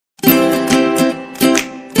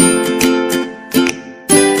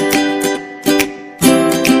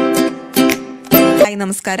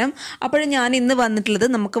നമസ്കാരം. അപ്പോൾ ഞാൻ ഇന്ന് വന്നിട്ടുള്ളത്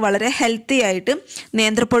നമുക്ക് വളരെ ഹെൽത്തി ആയിട്ട്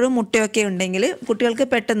നേന്ത്രപ്പഴവും മുട്ടയൊക്കെ ഉണ്ടെങ്കിൽ കുട്ടികൾക്ക്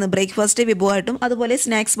പെട്ടെന്ന് ബ്രേക്ക്ഫാസ്റ്റ് വിഭവമായിട്ടും അതുപോലെ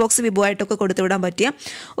സ്നാക്സ് ബോക്സ് വിഭവമായിട്ടൊക്കെ കൊടുത്തുവിടാൻ പറ്റിയ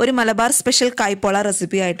ഒരു മലബാർ സ്പെഷ്യൽ കായ്പോള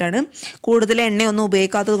റെസിപ്പി ആയിട്ടാണ്. കൂടുതൽ എണ്ണയൊന്നും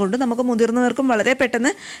ഉപയോഗിക്കാത്തത് കൊണ്ട് നമുക്ക് മുതിർന്നവർക്കും വളരെ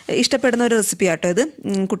പെട്ടെന്ന് ഇഷ്ടപ്പെടുന്ന ഒരു റെസിപ്പി ആട്ടോ ഇത്.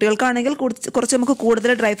 കുട്ടികൾക്കാണെങ്കിൽ കുറച്ച് നമുക്ക്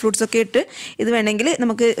കൂടുതൽ ഡ്രൈ ഫ്രൂട്ട്സ് ഒക്കെ ഇട്ട് ഇത് വേണമെങ്കിൽ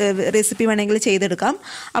നമുക്ക് റെസിപ്പി വേണമെങ്കിൽ ചെയ്തെടുക്കാം.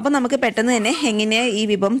 അപ്പോൾ നമുക്ക് പെട്ടെന്ന് തന്നെ എങ്ങനെയാണ് ഈ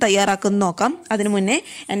വിഭവം തയ്യാറാക്കുന്നത് നോക്കാം. അതിനു മുന്നേ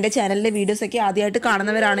എൻ്റെ ചാനലിലെ വീഡിയോസൊക്കെ ആദ്യമായിട്ട്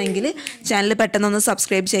കാണുന്നവരാണെങ്കിൽ ചാനൽ പെട്ടെന്നൊന്ന്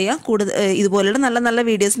സബ്സ്ക്രൈബ് ചെയ്യുക. കൂടുതൽ ഇതുപോലുള്ള നല്ല നല്ല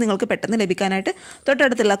വീഡിയോസ് നിങ്ങൾക്ക് പെട്ടെന്ന് ലഭിക്കാനായിട്ട്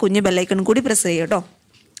തൊട്ടടുത്തുള്ള കുഞ്ഞു ബെല്ലൈക്കൺ കൂടി പ്രസ് ചെയ്യുക കേട്ടോ.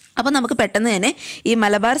 അപ്പോൾ നമുക്ക് പെട്ടെന്ന് തന്നെ ഈ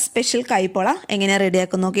മലബാർ സ്പെഷ്യൽ കായ്പോള എങ്ങനെയാണ്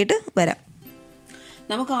റെഡിയാക്കാൻ നോക്കിയിട്ട് വരാം.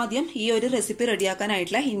 നമുക്ക് ആദ്യം ഈ ഒരു റെസിപ്പി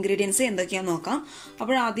റെഡിയാക്കാനായിട്ടുള്ള ഇൻഗ്രീഡിയൻസ് എന്തൊക്കെയാണെന്ന് നോക്കാം.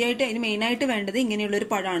 അപ്പോൾ ആദ്യമായിട്ട് അതിന് മെയിനായിട്ട് വേണ്ടത് ഇങ്ങനെയുള്ളൊരു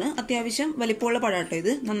പഴമാണ്. അത്യാവശ്യം വലിപ്പമുള്ള പഴാട്ടോ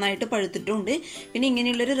ഇത്, നന്നായിട്ട് പഴുത്തിട്ടുണ്ട്. പിന്നെ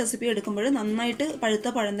ഇങ്ങനെയുള്ളൊരു റെസിപ്പി എടുക്കുമ്പോൾ നന്നായിട്ട് പഴുത്ത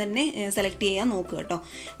പഴം തന്നെ സെലക്ട് ചെയ്യാൻ നോക്കുക കേട്ടോ.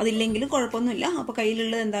 അതില്ലെങ്കിലും കുഴപ്പമൊന്നുമില്ല. അപ്പോൾ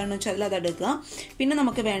കയ്യിലുള്ളത് എന്താണെന്ന് വെച്ചാൽ അത് എടുക്കുക. പിന്നെ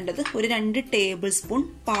നമുക്ക് വേണ്ടത് ഒരു 2 ടേബിൾ സ്പൂൺ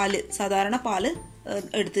പാല്, സാധാരണ പാല്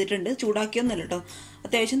എടുത്തിട്ടുണ്ട്. ചൂടാക്കിയൊന്നുമല്ല കേട്ടോ,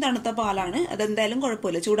 അത്യാവശ്യം തണുത്ത പാലാണ്. അതെന്തായാലും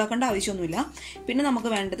കുഴപ്പമില്ല, ചൂടാക്കേണ്ട ആവശ്യമൊന്നുമില്ല. പിന്നെ നമുക്ക്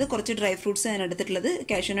വേണ്ടത് കുറച്ച് ഡ്രൈ ഫ്രൂട്ട്സ് ഞാൻ എടുത്തിട്ടുള്ളത്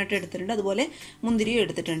കാഷ്യൂനട്ട് എടുത്തിട്ടുണ്ട്, അതുപോലെ മുന്തിരിയും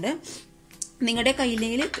എടുത്തിട്ടുണ്ട്. നിങ്ങളുടെ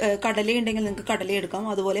കയ്യിലെങ്കിൽ കടല ഉണ്ടെങ്കിൽ നിങ്ങൾക്ക് കടല എടുക്കാം,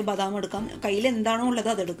 അതുപോലെ ബദാം എടുക്കാം. കയ്യിൽ എന്താണോ ഉള്ളത്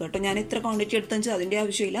അത് എടുക്കുക കേട്ടോ. ഞാൻ ഇത്ര ക്വാണ്ടിറ്റി എടുത്തെന്ന് വെച്ചാൽ അതിൻ്റെ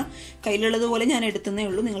ആവശ്യമില്ല, കയ്യിലുള്ളതുപോലെ ഞാൻ എടുത്തതേ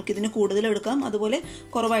ഉള്ളൂ. നിങ്ങൾക്ക് ഇതിന് കൂടുതൽ എടുക്കാം, അതുപോലെ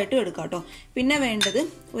കുറവായിട്ടും എടുക്കാം കേട്ടോ. പിന്നെ വേണ്ടത്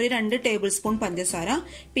ഒരു 2 ടേബിൾ സ്പൂൺ പഞ്ചസാര,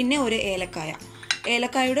 പിന്നെ ഒരു ഏലക്കായ.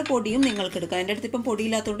 ഏലക്കായയുടെ പൊടിയും നിങ്ങൾക്ക് എടുക്കാം. എൻ്റെ അടുത്ത് ഇപ്പം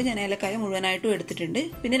പൊടിയില്ലാത്തതുകൊണ്ട് ഞാൻ ഏലക്കായ മുഴുവനായിട്ടും എടുത്തിട്ടുണ്ട്.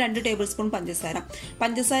 പിന്നെ 2 ടേബിൾ സ്പൂൺ പഞ്ചസാര.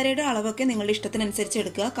 പഞ്ചസാരയുടെ അളവൊക്കെ നിങ്ങളുടെ ഇഷ്ടത്തിനനുസരിച്ച്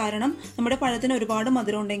എടുക്കുക. കാരണം നമ്മുടെ പഴത്തിന് ഒരുപാട്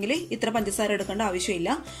മധുരം ഉണ്ടെങ്കിൽ ഇത്ര പഞ്ചസാര എടുക്കേണ്ട ആവശ്യമില്ല.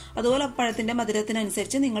 അതുപോലെ പഴത്തിന്റെ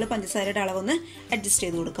മധുരത്തിനനുസരിച്ച് നിങ്ങൾ പഞ്ചസാരയുടെ അളവൊന്ന് അഡ്ജസ്റ്റ്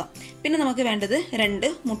ചെയ്ത് കൊടുക്കുക. പിന്നെ നമുക്ക് വേണ്ടത്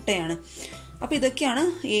 2 മുട്ടയാണ്. അപ്പോൾ ഇതൊക്കെയാണ്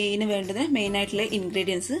ഇതിന് വേണ്ടത് മെയിൻ ആയിട്ടുള്ള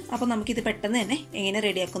ഇൻഗ്രീഡിയൻസ്. അപ്പോൾ നമുക്കിത് പെട്ടെന്ന് തന്നെ എങ്ങനെ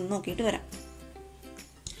റെഡിയാക്കുന്നു നോക്കിയിട്ട് വരാം.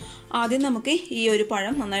 ആദ്യം നമുക്ക് ഈ ഒരു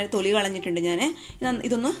പഴം നന്നായി തൊലി കളഞ്ഞിട്ടുണ്ട് ഞാൻ.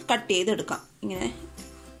 ഇതൊന്ന് കട്ട് ചെയ്തെടുക്കാം. ഇങ്ങനെ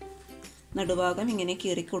നടുഭാഗം ഇങ്ങനെ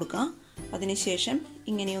കീറി കൊടുക്കാം. അതിനുശേഷം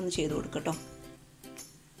ഇങ്ങനെയൊന്ന് ചെയ്ത് കൊടുക്കട്ടോ.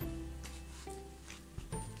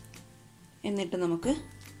 എന്നിട്ട് നമുക്ക്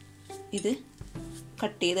ഇത്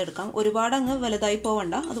കട്ട് ചെയ്തെടുക്കാം. ഒരുപാട് അങ്ങ് വലുതായി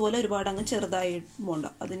പോവണ്ട, അതുപോലെ ഒരുപാട് അങ്ങ് ചെറുതായി പോകണ്ട.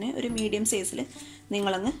 അതിന് ഒരു മീഡിയം സൈസിൽ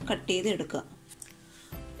നിങ്ങളങ്ങ് കട്ട് ചെയ്ത് എടുക്കുക.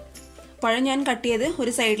 പഴം ഞാൻ കട്ട് ചെയ്ത്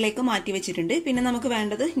ഒരു സൈഡിലേക്ക് മാറ്റി വെച്ചിട്ടുണ്ട്. പിന്നെ നമുക്ക്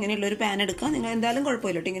വേണ്ടത് ഇങ്ങനെയുള്ളൊരു പാൻ എടുക്കുക. നിങ്ങൾ എന്തായാലും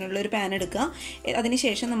കുഴപ്പമില്ല കേട്ടോ, ഇങ്ങനെയുള്ളൊരു പാൻ എടുക്കുക.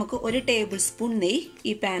 അതിനുശേഷം നമുക്ക് 1 ടേബിൾ സ്പൂൺ നെയ്യ്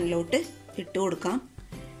ഈ പാനിലോട്ട് ഇട്ട് കൊടുക്കാം.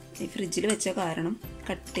 ഈ ഫ്രിഡ്ജിൽ വെച്ച കാരണം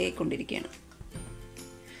കട്ടയായിക്കൊണ്ടിരിക്കുകയാണ്.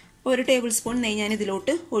 1 ടേബിൾ സ്പൂൺ നെയ്യ് ഞാൻ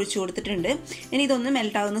ഇതിലോട്ട് ഒഴിച്ചു കൊടുത്തിട്ടുണ്ട്. ഇനി ഇതൊന്ന്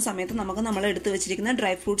മെൽട്ടാകുന്ന സമയത്ത് നമുക്ക് നമ്മൾ എടുത്ത് വെച്ചിരിക്കുന്ന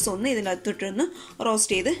ഡ്രൈ ഫ്രൂട്ട്സ് ഒന്ന് ഇതിനകത്തോട്ടൊന്ന്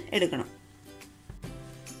റോസ്റ്റ് ചെയ്ത് എടുക്കണം.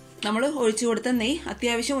 നമ്മൾ ഒഴിച്ചു കൊടുത്ത നെയ്യ്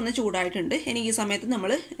അത്യാവശ്യം ഒന്ന് ചൂടായിട്ടുണ്ട്. ഇനി ഈ സമയത്ത്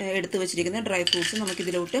നമ്മൾ എടുത്തു വെച്ചിരിക്കുന്ന ഡ്രൈ ഫ്രൂട്ട്സ്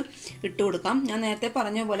നമുക്കിതിലോട്ട് ഇട്ട് കൊടുക്കാം. ഞാൻ നേരത്തെ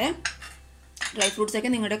പറഞ്ഞ പോലെ ഡ്രൈ ഫ്രൂട്ട്സ് ഒക്കെ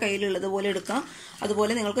നിങ്ങളുടെ കയ്യിലുള്ളതുപോലെ എടുക്കാം.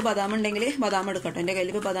 അതുപോലെ നിങ്ങൾക്ക് ബദാം ഉണ്ടെങ്കിൽ ബദാം എടുക്കാം. എൻ്റെ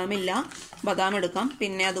കയ്യിൽ ഇപ്പോൾ ബദാം ഇല്ല, ബദാം എടുക്കാം.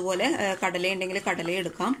 പിന്നെ അതുപോലെ കടല ഉണ്ടെങ്കിൽ കടല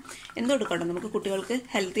എടുക്കാം. എന്തോ എടുക്കാം. നമുക്ക് കുട്ടികൾക്ക്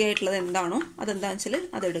ഹെൽത്തി ആയിട്ടുള്ളത് എന്താണോ അതെന്താണെന്ന് വെച്ചാൽ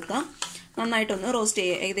അതെടുക്കാം. നന്നായിട്ടൊന്ന് റോസ്റ്റ്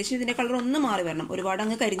ചെയ്യുക. ഏകദേശം ഇതിൻ്റെ കളർ ഒന്ന് മാറി വരണം, ഒരുപാട്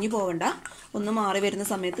അങ്ങ് കരിഞ്ഞു പോകണ്ട. ഒന്ന് മാറി വരുന്ന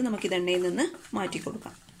സമയത്ത് നമുക്ക് ഇത് എണ്ണയിൽ നിന്ന് മാറ്റി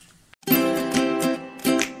കൊടുക്കാം.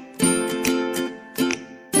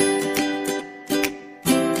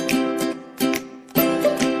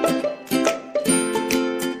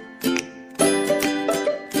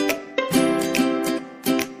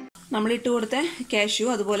 നമ്മൾ ഇട്ട് കൊടുത്ത കാഷ്യൂ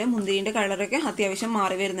അതുപോലെ മുന്തിരിന്റെ കളറൊക്കെ അത്യാവശ്യം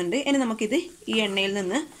മാറി വരുന്നുണ്ട്. ഇനി നമുക്കിത് ഈ എണ്ണയിൽ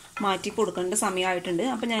നിന്ന് മാറ്റി കൊടുക്കേണ്ട സമയമായിട്ടുണ്ട്.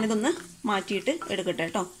 അപ്പം ഞാനിതൊന്ന് മാറ്റിയിട്ട് എടുക്കട്ടെ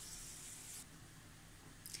കേട്ടോ.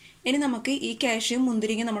 ഇനി നമുക്ക് ഈ കാഷ്യൂം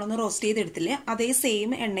മുന്തിരിങ്ങ നമ്മളൊന്ന് റോസ്റ്റ് ചെയ്തെടുത്തില്ലേ, അതേ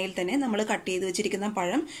സെയിം എണ്ണയിൽ തന്നെ നമ്മൾ കട്ട് ചെയ്ത് വെച്ചിരിക്കുന്ന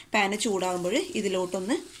പഴം പാന് ചൂടാകുമ്പോൾ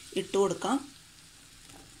ഇതിലോട്ടൊന്ന് ഇട്ട് കൊടുക്കാം.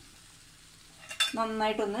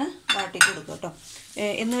 നന്നായിട്ടൊന്ന് വാട്ടി കൊടുക്കുക കേട്ടോ.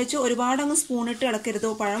 എന്ന് വെച്ച് ഒരുപാട് അങ്ങ് സ്പൂണിട്ട് ഇളക്കരുത്,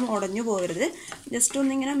 പഴം ഉടഞ്ഞു പോകരുത്. ജസ്റ്റ്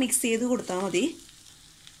ഒന്നിങ്ങനെ മിക്സ് ചെയ്ത് കൊടുത്താൽ മതി.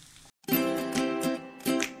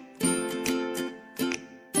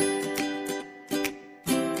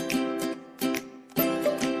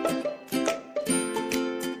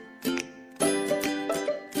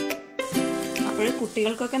 അപ്പോൾ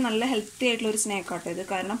കുട്ടികൾക്കൊക്കെ നല്ല ഹെൽത്തി ആയിട്ടുള്ള ഒരു സ്നാക്കാട്ടോ ഇത്.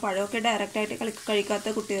 കാരണം പഴമൊക്കെ ഡയറക്റ്റായിട്ട് കഴിക്കാത്ത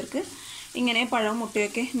കുട്ടികൾക്ക് ഇങ്ങനെ പഴവും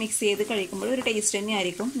മുട്ടയൊക്കെ മിക്സ് ചെയ്ത് കഴിക്കുമ്പോൾ ഒരു ടേസ്റ്റ്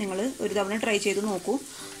തന്നെയായിരിക്കും. നിങ്ങൾ ഒരു തവണ ട്രൈ ചെയ്ത് നോക്കൂ.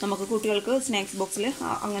 നമുക്ക് കുട്ടികൾക്ക് സ്നാക്സ് ബോക്സിൽ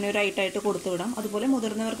അങ്ങനെ ഒരു ഐറ്റമായിട്ട് കൊടുത്തു വിടാം. അതുപോലെ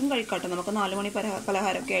മുതിർന്നവർക്കും കഴിക്കാട്ടോ. നമുക്ക് 4 മണി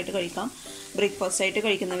പലഹാരമൊക്കെ ആയിട്ട് കഴിക്കാം. ബ്രേക്ക്ഫാസ്റ്റ് ആയിട്ട്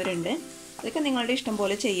കഴിക്കുന്നവരുണ്ട്. അതൊക്കെ നിങ്ങളുടെ ഇഷ്ടം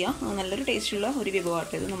പോലെ ചെയ്യാം. നല്ലൊരു ടേസ്റ്റുള്ള ഒരു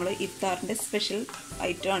വിഭവമാട്ടോ ഇത്. നമ്മൾ ഇഫ്താറിൻ്റെ സ്പെഷ്യൽ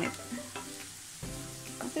ഐറ്റമാണിത്.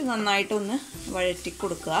 അപ്പോൾ നന്നായിട്ടൊന്ന് വഴറ്റി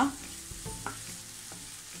കൊടുക്കുക.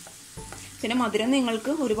 പിന്നെ മധുരം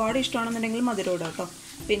നിങ്ങൾക്ക് ഒരുപാട് ഇഷ്ടമാണെന്നുണ്ടെങ്കിൽ മധുരം ഇടാം കേട്ടോ.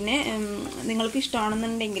 പിന്നെ നിങ്ങൾക്ക്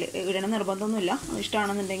ഇഷ്ടമാണെന്നുണ്ടെങ്കിൽ ഇടണം നിർബന്ധമൊന്നുമില്ല.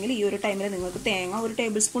 ഇഷ്ടമാണെന്നുണ്ടെങ്കിൽ ഈ ഒരു ടൈമിൽ നിങ്ങൾക്ക് തേങ്ങ 1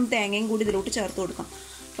 ടേബിൾ സ്പൂൺ തേങ്ങയും കൂടി ഇതിലോട്ട് ചേർത്ത് കൊടുക്കാം.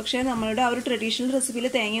 പക്ഷേ നമ്മളുടെ ആ ഒരു ട്രഡീഷണൽ റെസിപ്പിയിൽ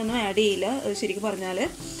തേങ്ങയൊന്നും ആഡ് ചെയ്യില്ല ശരിക്കും പറഞ്ഞാൽ.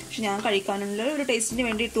 പക്ഷെ ഞാൻ കഴിക്കാനുള്ള ഒരു ടേസ്റ്റിന്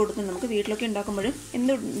വേണ്ടി ഇട്ട് കൊടുക്കും. നമുക്ക് വീട്ടിലൊക്കെ ഉണ്ടാക്കുമ്പോഴും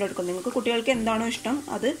എന്ത് എടുക്കും, നിങ്ങൾക്ക് കുട്ടികൾക്ക് എന്താണോ ഇഷ്ടം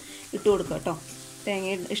അത് ഇട്ട് കൊടുക്കുക കേട്ടോ. തേങ്ങ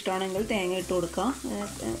ഇഷ്ടമാണെങ്കിൽ തേങ്ങ ഇട്ട് കൊടുക്കുക.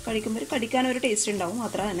 കഴിക്കുമ്പോൾ കടിക്കാനൊരു ടേസ്റ്റ് ഉണ്ടാവും.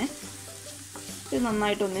 അത്ര തന്നെ. ഇത്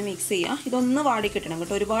നന്നായിട്ടൊന്ന് മിക്സ് ചെയ്യുക. ഇതൊന്ന് വാടി കിട്ടണം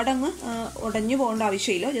കേട്ടോ. ഒരുപാട് അങ്ങ് ഉടഞ്ഞു പോകേണ്ട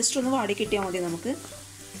ആവശ്യമില്ല. ജസ്റ്റ് ഒന്ന് വാടി കിട്ടിയാൽ മതി നമുക്ക്.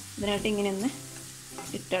 ഇതിനായിട്ട് ഇങ്ങനെ ഒന്ന്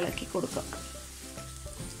ഇട്ടിളക്കി കൊടുക്കുക.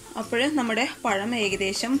 അപ്പോൾ നമ്മുടെ പഴം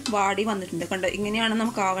ഏകദേശം വാടി വന്നിട്ടുണ്ട്. കണ്ടോ, ഇങ്ങനെയാണ്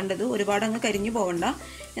നമുക്ക് ആവേണ്ടത്. ഒരുപാട് അങ്ങ് കരിഞ്ഞു പോകണ്ട.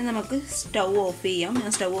 ഇനി നമുക്ക് സ്റ്റൗ ഓഫ് ചെയ്യാം.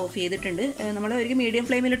 ഞാൻ സ്റ്റൗ ഓഫ് ചെയ്തിട്ടുണ്ട്. നമ്മൾ ഒരു മീഡിയം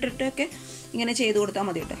ഫ്ലെയിമിലിട്ടിട്ടൊക്കെ ഇങ്ങനെ ചെയ്ത് കൊടുത്താൽ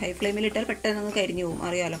മതി കേട്ടോ. ഹൈ ഫ്ലെയിമിലിട്ടാൽ പെട്ടെന്ന് അങ്ങ് കരിഞ്ഞു പോകും,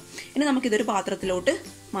 അറിയാലോ. ഇനി നമുക്കിതൊരു പാത്രത്തിലോട്ട്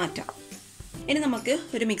മാറ്റാം. ഇനി നമുക്ക്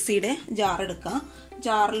ഒരു മിക്സിയുടെ ജാർ എടുക്കാം.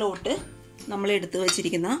 ജാറിലോട്ട് നമ്മൾ എടുത്ത്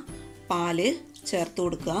വച്ചിരിക്കുന്ന പാല് ചേർത്ത്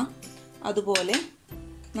കൊടുക്കുക. അതുപോലെ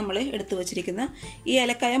നമ്മൾ എടുത്ത് വച്ചിരിക്കുന്ന ഈ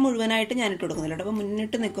ഏലക്കായ മുഴുവനായിട്ട് ഞാൻ ഇട്ട് കൊടുക്കുന്നില്ല കേട്ടോ. അപ്പോൾ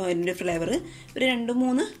മുന്നിട്ട് നിൽക്കും അതിൻ്റെ ഫ്ലേവർ. ഒരു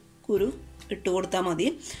 2-3 കുരു ഇട്ട് കൊടുത്താൽ മതി.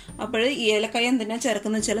 അപ്പോൾ ഈ ഏലക്കായ എന്തിനാണ്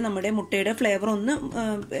ചേർക്കുന്നത് വെച്ചാൽ നമ്മുടെ മുട്ടയുടെ ഫ്ലേവർ ഒന്ന്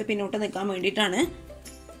പിന്നോട്ട് നിൽക്കാൻ വേണ്ടിയിട്ടാണ്.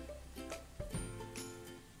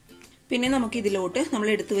 പിന്നെ നമുക്ക് ഇതിലോട്ട് നമ്മൾ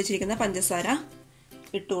എടുത്തു വെച്ചിരിക്കുന്ന പഞ്ചസാര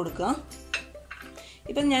ഇട്ട് കൊടുക്കുക.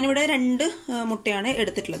 ഇപ്പം ഞാനിവിടെ 2 മുട്ടയാണ്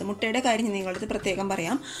എടുത്തിട്ടുള്ളത്. മുട്ടയുടെ കാര്യം ഞാൻ നിങ്ങളടുത്ത് പ്രത്യേകം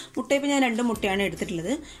പറയാം. മുട്ട ഇപ്പം ഞാൻ 2 മുട്ടയാണ് എടുത്തിട്ടുള്ളത്.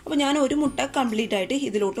 അപ്പോൾ ഞാൻ ഒരു മുട്ട കംപ്ലീറ്റ് ആയിട്ട്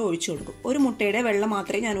ഇതിലോട്ട് ഒഴിച്ചു കൊടുക്കും. ഒരു മുട്ടയുടെ വെള്ളം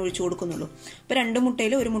മാത്രമേ ഞാൻ ഒഴിച്ചു കൊടുക്കുന്നുള്ളൂ. അപ്പോൾ 2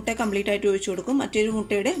 മുട്ടയിൽ ഒരു മുട്ട കംപ്ലീറ്റ് ആയിട്ട് ഒഴിച്ചു കൊടുക്കും, മറ്റൊരു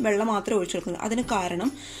മുട്ടയുടെ വെള്ളം മാത്രമേ ഒഴിച്ചു കൊടുക്കുള്ളൂ. അതിന്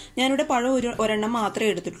കാരണം ഞാനിവിടെ പഴം ഒരെണ്ണം മാത്രമേ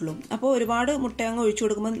എടുത്തിട്ടുള്ളൂ. അപ്പോൾ ഒരുപാട് മുട്ട അങ്ങ് ഒഴിച്ചു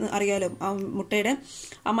കൊടുക്കുമ്പോൾ അറിയാലോ, ആ മുട്ടയുടെ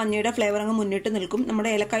ആ മഞ്ഞയുടെ ഫ്ലേവർ അങ്ങ് മുന്നിട്ട് നിൽക്കും.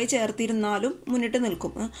 നമ്മുടെ ഏലക്കായ ചേർത്തിരുന്നാലും മുന്നിട്ട്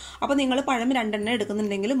നിൽക്കും. അപ്പോൾ നിങ്ങൾ പഴം 2 എണ്ണം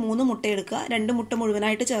എടുക്കുന്നുണ്ടെങ്കിൽ 3 മുട്ട എടുക്കുക. 2 മുട്ട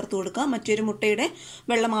മുഴുവനായിട്ട് ചേർത്ത് കൊടുക്കുക. മറ്റൊരു മുട്ടയുടെ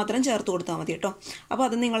വെള്ളം മാത്രം ചേർത്ത് കൊടുത്താൽ മതി കേട്ടോ. അപ്പോൾ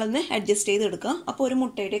അത് നിങ്ങളൊന്ന് അഡ്ജസ്റ്റ് ചെയ്ത് എടുക്കുക. അപ്പോൾ ഒരു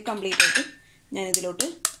മുട്ടയുടെ കംപ്ലീറ്റ് ആയിട്ട് ഞാനിതിലോട്ട്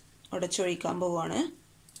ഉടച്ചൊഴിക്കാൻ പോവുകയാണ്.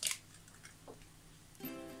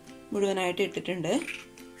 മുഴുവനായിട്ട് ഇട്ടിട്ടുണ്ട്.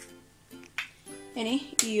 ഇനി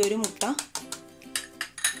ഈ ഒരു മുട്ട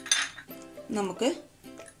നമുക്ക്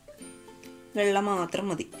വെള്ളം മാത്രം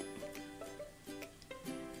മതി.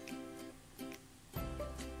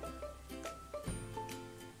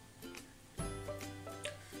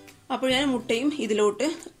 അപ്പോൾ ഞാൻ മുട്ടയും ഇതിലോട്ട്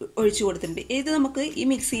ഒഴിച്ചു കൊടുത്തിട്ടുണ്ട്. ഇത് നമുക്ക് ഈ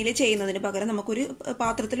മിക്സിയിൽ ചെയ്യുന്നതിന് പകരം നമുക്കൊരു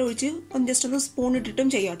പാത്രത്തിൽ ഒഴിച്ച് ജസ്റ്റ് ഒന്ന് സ്പൂൺ ഇട്ടിട്ടും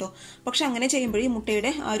ചെയ്യാം കേട്ടോ. പക്ഷെ അങ്ങനെ ചെയ്യുമ്പോൾ ഈ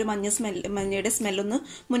മുട്ടയുടെ ആ ഒരു മഞ്ഞയുടെ സ്മെല്ലൊന്ന്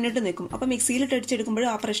മുന്നിട്ട് നിൽക്കും. അപ്പോൾ മിക്സിയിലിട്ട് അടിച്ചെടുക്കുമ്പോൾ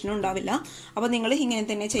ആ പ്രശ്നം ഉണ്ടാവില്ല. അപ്പോൾ നിങ്ങൾ ഇങ്ങനെ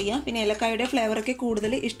തന്നെ ചെയ്യാം. പിന്നെ ഏലക്കായുടെ ഫ്ലേവറൊക്കെ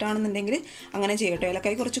കൂടുതൽ ഇഷ്ടമാണെന്നുണ്ടെങ്കിൽ അങ്ങനെ ചെയ്യട്ടോ.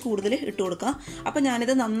 ഏലക്കായ കുറച്ച് കൂടുതൽ ഇട്ട് കൊടുക്കുക. അപ്പോൾ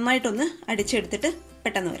ഞാനിത് നന്നായിട്ടൊന്ന് അടിച്ചെടുത്തിട്ട്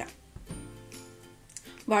പെട്ടെന്ന് വരാം.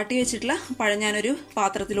 വാട്ടി വെച്ചിട്ടുള്ള പഴം ഞാനൊരു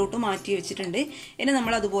പാത്രത്തിലോട്ട് മാറ്റി വെച്ചിട്ടുണ്ട്. ഇനി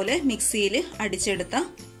നമ്മൾ അതുപോലെ മിക്സിയിൽ അടിച്ചെടുത്ത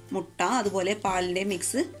മുട്ട അതുപോലെ പാലിൻ്റെ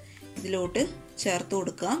മിക്സ് ഇതിലോട്ട് ചേർത്ത്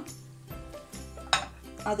കൊടുക്കുക.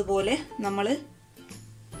 അതുപോലെ നമ്മൾ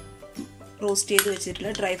റോസ്റ്റ് ചെയ്ത്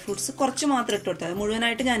വെച്ചിട്ടുള്ള ഡ്രൈ ഫ്രൂട്ട്സ് കുറച്ച് മാത്രം ഇട്ട് കൊടുത്താൽ,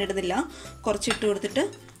 മുഴുവനായിട്ട് ഞാൻ ഇടുന്നില്ല, കുറച്ച് ഇട്ട് കൊടുത്തിട്ട്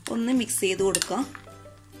ഒന്ന് മിക്സ് ചെയ്ത് കൊടുക്കുക.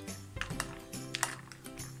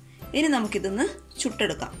 ഇനി നമുക്കിതൊന്ന്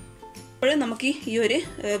ചുട്ടെടുക്കാം. അപ്പോൾ നമുക്ക് ഈ ഒരു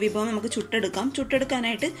വിഭവം നമുക്ക്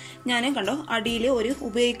ചുട്ടെടുക്കാനായിട്ട് ഞാൻ കണ്ടോ അടിയിൽ ഒരു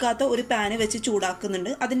ഉപയോഗിക്കാത്ത ഒരു പാന് വെച്ച്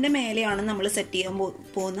ചൂടാക്കുന്നുണ്ട്. അതിൻ്റെ മേലെയാണ് നമ്മൾ സെറ്റ് ചെയ്യാൻ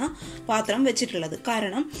പോകുന്ന പാത്രം വെച്ചിട്ടുള്ളത്.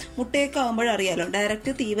 കാരണം മുട്ടയൊക്കെ ആകുമ്പോൾ അറിയാലോ,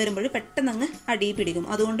 ഡയറക്റ്റ് തീ വരുമ്പോൾ പെട്ടെന്ന് അങ്ങ് അടി പിടിക്കും.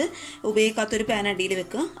 അതുകൊണ്ട് ഉപയോഗിക്കാത്തൊരു പാൻ അടിയിൽ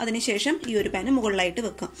വെക്കുക. അതിനുശേഷം ഈ ഒരു പാന് മുകളിലായിട്ട്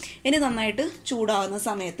വെക്കുക. ഇനി നന്നായിട്ട് ചൂടാകുന്ന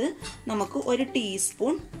സമയത്ത് നമുക്ക് 1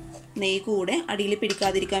 ടീസ്പൂൺ നെയ്യ് കൂടെ അടിയിൽ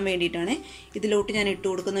പിടിക്കാതിരിക്കാൻ വേണ്ടിയിട്ടാണ് ഇതിലോട്ട് ഞാൻ ഇട്ട്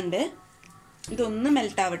കൊടുക്കുന്നുണ്ട്. ഇതൊന്ന്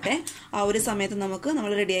മെൽറ്റ് ആവട്ടെ. ആ ഒരു സമയത്ത് നമുക്ക്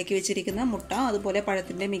നമ്മൾ റെഡിയാക്കി വെച്ചിരിക്കുന്ന മുട്ട അതുപോലെ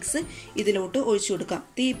പഴത്തിൻ്റെ മിക്സ് ഇതിലോട്ട് ഒഴിച്ചു കൊടുക്കാം.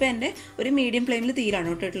 തീ ഇപ്പം എൻ്റെ ഒരു മീഡിയം ഫ്ലെയിമിൽ തീയിലാണ്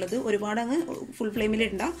ഇട്ടിട്ടുള്ളത്. ഒരുപാട് അങ്ങ് ഫുൾ ഫ്ലെയിമിൽ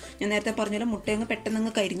ഇടണ്ട. ഞാൻ നേരത്തെ പറഞ്ഞാൽ മുട്ട അങ്ങ് പെട്ടെന്ന്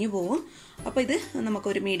അങ്ങ് കരിഞ്ഞു പോകും. അപ്പോൾ ഇത്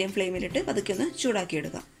നമുക്കൊരു മീഡിയം ഫ്ലെയിമിലിട്ട് അതൊക്കെ ഒന്ന്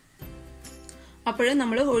ചൂടാക്കിയെടുക്കാം. അപ്പോൾ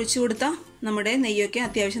നമ്മൾ ഒഴിച്ചു കൊടുത്ത നമ്മുടെ നെയ്യൊക്കെ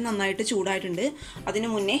അത്യാവശ്യം നന്നായിട്ട് ചൂടായിട്ടുണ്ട്. അതിന്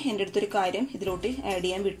മുന്നേ എൻ്റെ അടുത്തൊരു കാര്യം ഇതിലോട്ട് ആഡ്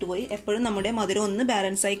ചെയ്യാൻ വിട്ടുപോയി. എപ്പോഴും നമ്മുടെ മധുരം ഒന്ന്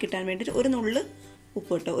ബാലൻസായി കിട്ടാൻ വേണ്ടിയിട്ട് ഒരു നുള്ള്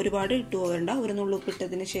ഉപ്പിട്ട്, ഒരുപാട് ഇട്ട് പോകേണ്ട, ഒരു നുള്ളു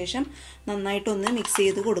ഉപ്പിട്ടതിന് ശേഷം നന്നായിട്ടൊന്ന് മിക്സ്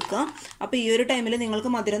ചെയ്ത് കൊടുക്കുക. അപ്പോൾ ഈ ഒരു ടൈമിൽ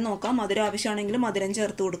നിങ്ങൾക്ക് മധുരം നോക്കാം. മധുരം ആവശ്യമാണെങ്കിൽ മധുരം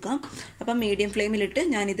ചേർത്ത് കൊടുക്കാം. അപ്പം മീഡിയം ഫ്ലെയിമിലിട്ട്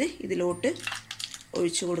ഞാനിത് ഇതിലോട്ട്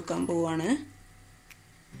ഒഴിച്ചു കൊടുക്കാൻ പോവുകയാണ്.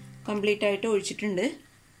 കംപ്ലീറ്റ് ആയിട്ട് ഒഴിച്ചിട്ടുണ്ട്.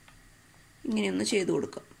 ഇങ്ങനെയൊന്ന് ചെയ്ത്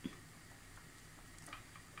കൊടുക്കാം.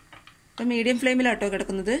 അപ്പം മീഡിയം ഫ്ലെയിമിലാട്ടോ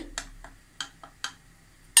കിടക്കുന്നത്.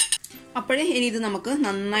 അപ്പോഴേ ഇനി ഇത് നമുക്ക്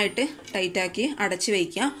നന്നായിട്ട് ടൈറ്റാക്കി അടച്ച്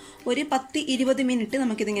വയ്ക്കാം. ഒരു 10-20 മിനിറ്റ്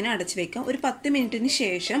നമുക്കിതിങ്ങനെ അടച്ച് വയ്ക്കാം. ഒരു 10 മിനിറ്റിന്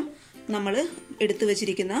ശേഷം നമ്മൾ എടുത്തു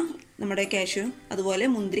വെച്ചിരിക്കുന്ന നമ്മുടെ കാഷ്യൂ അതുപോലെ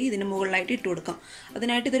മുന്തിരി ഇതിന് മുകളിലായിട്ട് ഇട്ട് കൊടുക്കാം.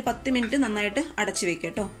 അതിനായിട്ട് ഇതൊരു 10 മിനിറ്റ് നന്നായിട്ട് അടച്ച്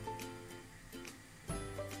വയ്ക്കാം കേട്ടോ.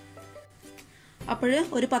 അപ്പോൾ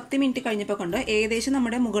ഒരു 10 മിനിറ്റ് കഴിഞ്ഞപ്പോൾ കണ്ടോ ഏകദേശം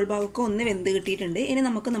നമ്മുടെ മുകൾ ഭാഗമൊക്കെ ഒന്ന് വെന്ത് കിട്ടിയിട്ടുണ്ട്. ഇനി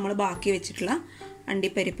നമുക്ക് നമ്മൾ ബാക്കി വെച്ചിട്ടുള്ള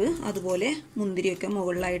അണ്ടിപ്പരിപ്പ് അതുപോലെ മുന്തിരിയൊക്കെ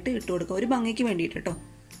മുകളിലായിട്ട് ഇട്ട് കൊടുക്കുക, ഒരു ഭംഗിക്ക് വേണ്ടിയിട്ട് കേട്ടോ.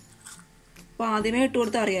 അപ്പോൾ ആദ്യമേ ഇട്ട്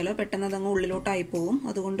കൊടുത്താൽ അറിയാലോ പെട്ടെന്ന് അതങ്ങ് ഉള്ളിലോട്ടായി പോകും.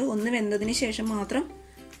 അതുകൊണ്ട് ഒന്ന് വെന്തതിന് ശേഷം മാത്രം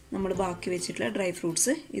നമ്മൾ ബാക്കി വെച്ചിട്ടുള്ള ഡ്രൈ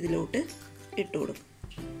ഫ്രൂട്ട്സ് ഇതിലോട്ട് ഇട്ട് കൊടുക്കും.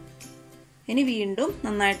 ഇനി വീണ്ടും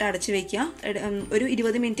നന്നായിട്ട് അടച്ചു വയ്ക്കുക. ഒരു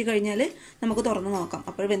 20 മിനിറ്റ് കഴിഞ്ഞാൽ നമുക്ക് തുറന്ന് നോക്കാം.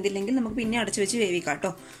 അപ്പോൾ വെന്തില്ലെങ്കിൽ നമുക്ക് പിന്നെ അടച്ചു വെച്ച് വേവിക്കാം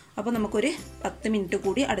കേട്ടോ. അപ്പോൾ നമുക്കൊരു 10 മിനിറ്റ്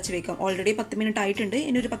കൂടി അടച്ചു വയ്ക്കാം. ഓൾറെഡി 10 മിനിറ്റ് ആയിട്ടുണ്ട്.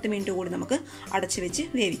 ഇനി ഒരു 10 മിനിറ്റ് കൂടി നമുക്ക് അടച്ചു വെച്ച്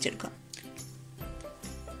വേവിച്ചെടുക്കാം.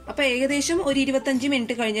 അപ്പോൾ ഏകദേശം ഒരു 25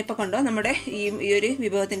 മിനിറ്റ് കഴിഞ്ഞപ്പോൾ കണ്ടോ നമ്മുടെ ഈ ഒരു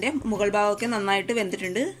വിഭവത്തിൻ്റെ മുകൾ ഭാഗമൊക്കെ നന്നായിട്ട്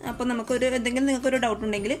വെന്തിട്ടുണ്ട്. അപ്പോൾ നമുക്കൊരു എന്തെങ്കിലും നിങ്ങൾക്കൊരു ഡൗട്ട്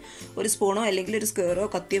ഉണ്ടെങ്കിൽ ഒരു സ്പൂണോ അല്ലെങ്കിൽ ഒരു സ്ക്വയറോ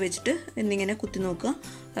കത്തിയോ വെച്ചിട്ട് എന്നിങ്ങനെ കുത്തി നോക്കുക.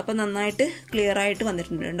 അപ്പോൾ നന്നായിട്ട് ക്ലിയർ ആയിട്ട്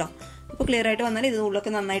വന്നിട്ടുണ്ട് കേട്ടോ. അപ്പോൾ ക്ലിയർ ആയിട്ട് വന്നാൽ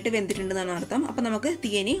ഇതിനുള്ളൊക്കെ നന്നായിട്ട് വെന്തിട്ടുണ്ടെന്നാണ് അർത്ഥം. അപ്പോൾ നമുക്ക്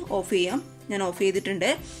തീയനി ഓഫ് ചെയ്യാം. ഞാൻ ഓഫ് ചെയ്തിട്ടുണ്ട്.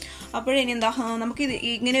 അപ്പോഴിനി എന്താ നമുക്ക്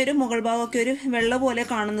ഇങ്ങനെ ഒരു മുകൾ ഭാഗമൊക്കെ ഒരു വെള്ള പോലെ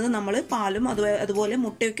കാണുന്നത് നമ്മൾ പാലും അതുപോലെ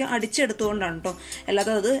മുട്ടയൊക്കെ അടിച്ചെടുത്തുകൊണ്ടാണ് കേട്ടോ,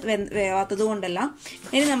 അല്ലാതെ അത് വേവാത്തത് കൊണ്ടല്ല.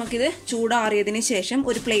 ഇനി നമുക്കിത് ചൂടാറിയതിന് ശേഷം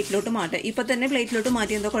ഒരു പ്ലേറ്റിലോട്ട് മാറ്റാം. ഇപ്പം തന്നെ പ്ലേറ്റിലോട്ട്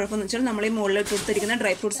മാറ്റി എന്താ കുഴപ്പമെന്ന് വെച്ചാൽ നമ്മൾ ഈ മുകളിലിട്ട് കൊടുത്തിരിക്കുന്ന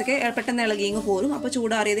ഡ്രൈ ഫ്രൂട്ട്സ് ഒക്കെ പെട്ടെന്ന് ഇളകിങ്ങ് പോരും. അപ്പോൾ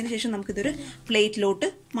ചൂടാറിയതിന് ശേഷം നമുക്കിതൊരു പ്ലേറ്റിലോട്ട്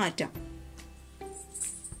മാറ്റാം.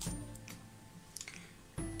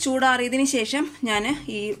 ചൂടാറിയതിന് ശേഷം ഞാൻ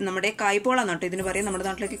ഈ നമ്മുടെ കായ്പോള കേട്ടോ ഇതിന് പറയും, നമ്മുടെ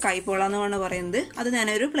നാട്ടിലേക്ക് കായ്പോള എന്നാണ് പറയുന്നത്. അത്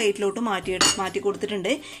ഞാനൊരു പ്ലേറ്റിലോട്ട് മാറ്റി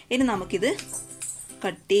കൊടുത്തിട്ടുണ്ട്. ഇനി നമുക്കിത്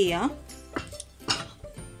കട്ട് ചെയ്യാം.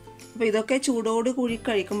 അപ്പോൾ ഇതൊക്കെ ചൂടോട് കൂടി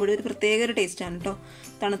കഴിക്കുമ്പോൾ ഒരു പ്രത്യേക ഒരു ടേസ്റ്റാണ് കേട്ടോ.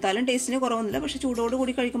 തണുത്താലും ടേസ്റ്റിന് കുറവൊന്നുമില്ല, പക്ഷെ ചൂടോട്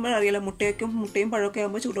കൂടി കഴിക്കുമ്പോൾ അറിയാലോ മുട്ടയും പഴമൊക്കെ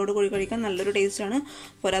ആകുമ്പോൾ ചൂടോട് കൂടി കഴിക്കാൻ നല്ലൊരു ടേസ്റ്റാണ്.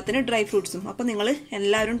 പോരാത്തിന് ഡ്രൈ ഫ്രൂട്ട്സും. അപ്പോൾ നിങ്ങൾ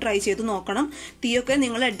എല്ലാവരും ട്രൈ ചെയ്ത് നോക്കണം. തീയൊക്കെ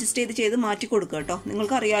നിങ്ങൾ അഡ്ജസ്റ്റ് ചെയ്ത് മാറ്റി കൊടുക്കുക കേട്ടോ.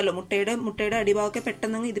 നിങ്ങൾക്ക് അറിയാമല്ലോ മുട്ടയുടെ അടിഭാഗമൊക്കെ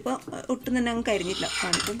പെട്ടെന്ന് ഇതിപ്പോൾ ഒട്ടും തന്നെ അങ്ങ് കരിഞ്ഞിട്ടില്ല.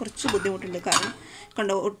 കാണിക്കാൻ കുറച്ച് ബുദ്ധിമുട്ടുണ്ട്, കാരണം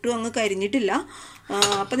കണ്ടോ ഒട്ടും അങ്ങ് കരിഞ്ഞിട്ടില്ല.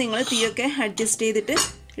 അപ്പോൾ നിങ്ങൾ തീയൊക്കെ അഡ്ജസ്റ്റ് ചെയ്തിട്ട്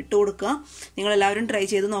ഇട്ട് കൊടുക്കുക. നിങ്ങളെല്ലാവരും ട്രൈ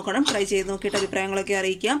ചെയ്ത് നോക്കണം. ട്രൈ ചെയ്ത് നോക്കിയിട്ട് അഭിപ്രായങ്ങളൊക്കെ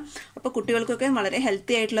അറിയിക്കാം. അപ്പോൾ കുട്ടികൾക്കൊക്കെ വളരെ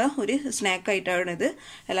ഹെൽത്തി ആയിട്ടുള്ള ഒരു സ്നാക്കായിട്ടാണ് ഇത്.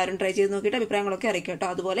 എല്ലാവരും ട്രൈ ചെയ്ത് നോക്കിയിട്ട് അഭിപ്രായങ്ങളൊക്കെ അറിയിക്കാം കേട്ടോ.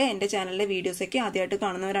 അതുപോലെ എൻ്റെ ചാനലിലെ വീഡിയോസൊക്കെ ആദ്യമായിട്ട്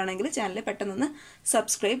കാണുന്നവരാണെങ്കിൽ ചാനൽ പെട്ടെന്ന്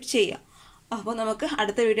സബ്സ്ക്രൈബ് ചെയ്യുക. അപ്പോൾ നമുക്ക്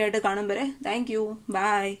അടുത്ത വീഡിയോ ആയിട്ട് കാണും വരെ താങ്ക് യു.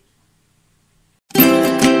 ബൈ.